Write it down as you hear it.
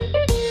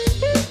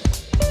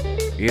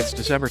It's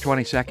December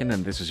 22nd,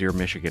 and this is your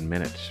Michigan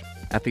Minute.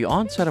 At the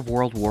onset of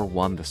World War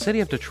I, the city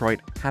of Detroit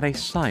had a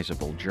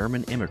sizable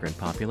German immigrant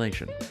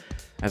population.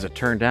 As it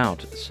turned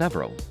out,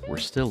 several were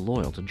still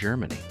loyal to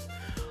Germany.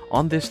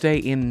 On this day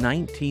in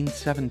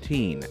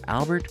 1917,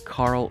 Albert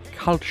Karl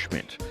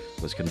Kaltschmidt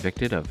was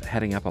convicted of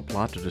heading up a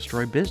plot to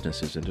destroy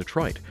businesses in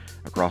Detroit,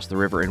 across the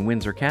river in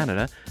Windsor,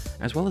 Canada,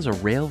 as well as a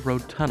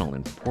railroad tunnel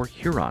in Port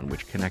Huron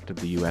which connected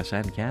the U.S.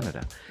 and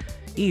Canada.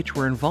 Each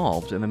were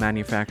involved in the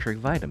manufacturing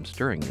of items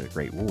during the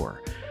Great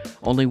War.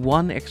 Only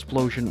one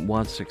explosion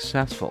was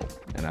successful,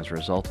 and as a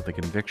result of the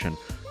conviction,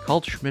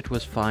 Kaltschmidt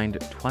was fined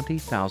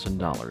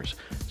 $20,000,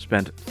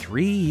 spent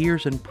 3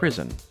 years in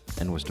prison,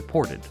 and was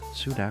deported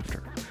soon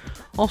after.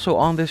 Also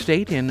on this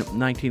date in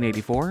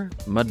 1984,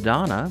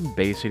 Madonna,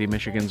 Bay City,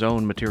 Michigan's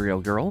own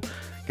Material Girl,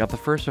 got the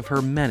first of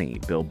her many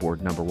Billboard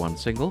 #1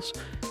 singles,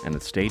 and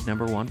it stayed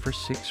 #1 for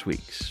 6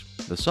 weeks.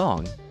 The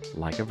song,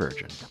 Like a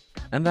Virgin.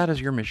 And that is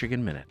your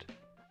Michigan Minute.